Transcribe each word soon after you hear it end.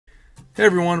Hey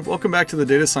everyone, welcome back to the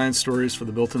Data Science Stories for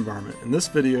the Built Environment. In this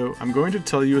video, I'm going to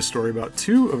tell you a story about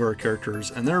two of our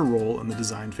characters and their role in the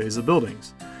design phase of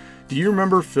buildings. Do you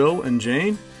remember Phil and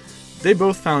Jane? They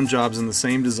both found jobs in the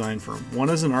same design firm, one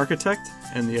as an architect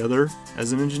and the other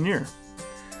as an engineer.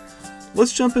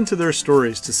 Let's jump into their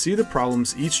stories to see the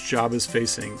problems each job is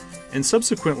facing and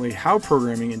subsequently how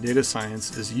programming and data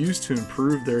science is used to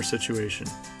improve their situation.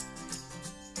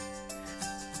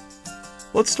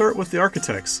 Let's start with the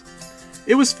architects.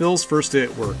 It was Phil's first day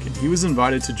at work, and he was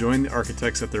invited to join the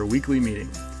architects at their weekly meeting.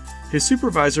 His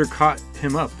supervisor caught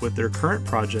him up with their current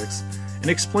projects and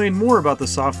explained more about the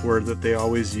software that they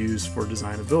always use for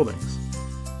design of buildings.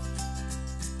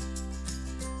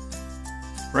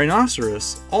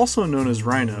 Rhinoceros, also known as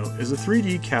Rhino, is a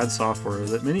 3D CAD software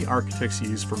that many architects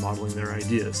use for modeling their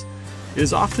ideas. It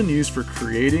is often used for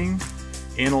creating,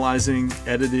 analyzing,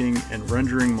 editing, and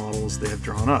rendering models they have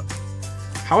drawn up.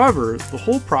 However, the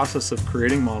whole process of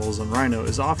creating models on Rhino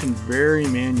is often very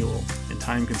manual and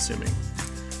time-consuming.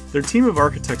 Their team of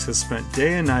architects has spent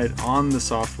day and night on the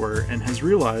software and has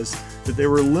realized that they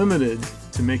were limited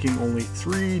to making only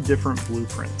 3 different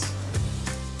blueprints.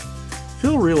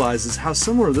 Phil realizes how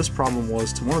similar this problem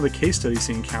was to one of the case studies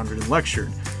he encountered and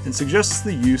lectured, and suggests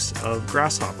the use of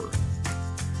Grasshopper.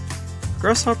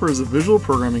 Grasshopper is a visual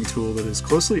programming tool that is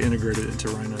closely integrated into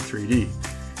Rhino 3D.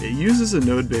 It uses a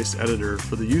node-based editor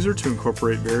for the user to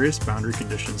incorporate various boundary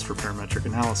conditions for parametric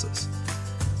analysis.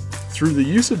 Through the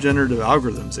use of generative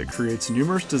algorithms, it creates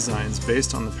numerous designs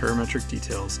based on the parametric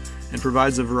details and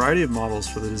provides a variety of models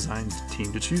for the design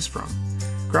team to choose from.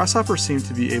 Grasshopper seemed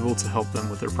to be able to help them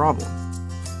with their problem.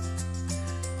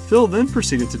 Phil then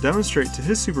proceeded to demonstrate to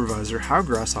his supervisor how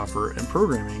Grasshopper and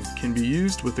programming can be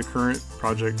used with the current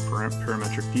project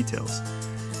parametric details.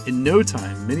 In no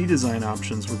time, many design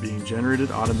options were being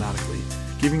generated automatically,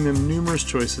 giving them numerous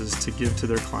choices to give to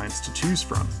their clients to choose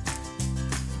from.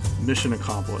 Mission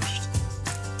accomplished.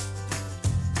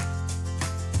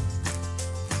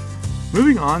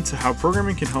 Moving on to how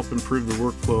programming can help improve the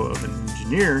workflow of an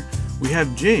engineer, we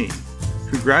have Jane,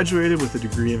 who graduated with a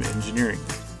degree in engineering.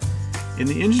 In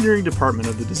the engineering department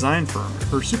of the design firm,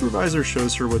 her supervisor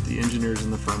shows her what the engineers in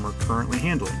the firm are currently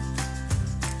handling.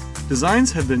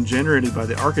 Designs have been generated by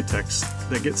the architects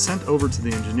that get sent over to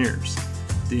the engineers.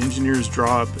 The engineers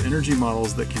draw up energy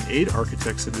models that can aid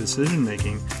architects in decision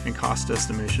making and cost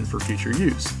estimation for future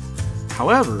use.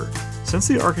 However, since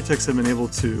the architects have been able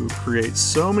to create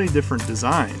so many different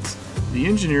designs, the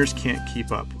engineers can't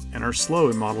keep up and are slow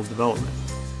in model development.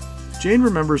 Jane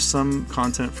remembers some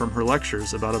content from her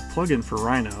lectures about a plugin for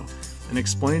Rhino and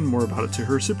explained more about it to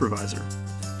her supervisor.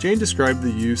 Jane described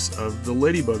the use of the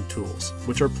Ladybug tools,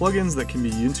 which are plugins that can be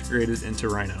integrated into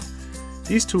Rhino.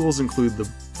 These tools include the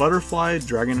Butterfly,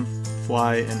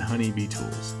 Dragonfly, and Honeybee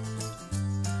tools.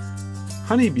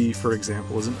 Honeybee, for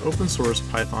example, is an open-source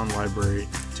Python library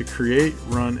to create,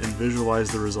 run, and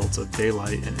visualize the results of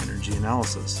daylight and energy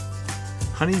analysis.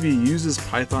 Honeybee uses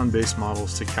Python-based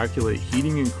models to calculate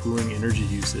heating and cooling energy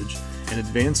usage and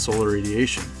advanced solar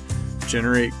radiation,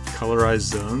 generate colorized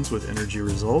zones with energy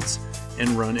results, and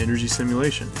run energy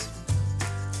simulations.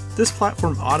 This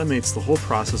platform automates the whole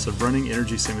process of running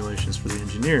energy simulations for the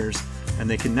engineers, and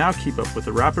they can now keep up with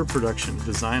the rapid production of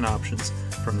design options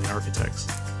from the architects.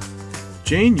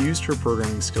 Jane used her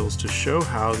programming skills to show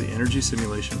how the energy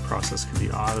simulation process can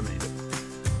be automated.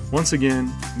 Once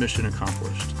again, mission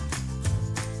accomplished.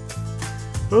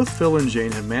 Both Phil and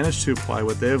Jane have managed to apply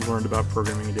what they have learned about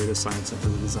programming and data science into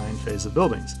the design phase of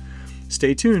buildings.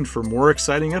 Stay tuned for more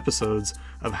exciting episodes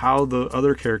of how the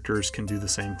other characters can do the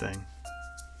same thing.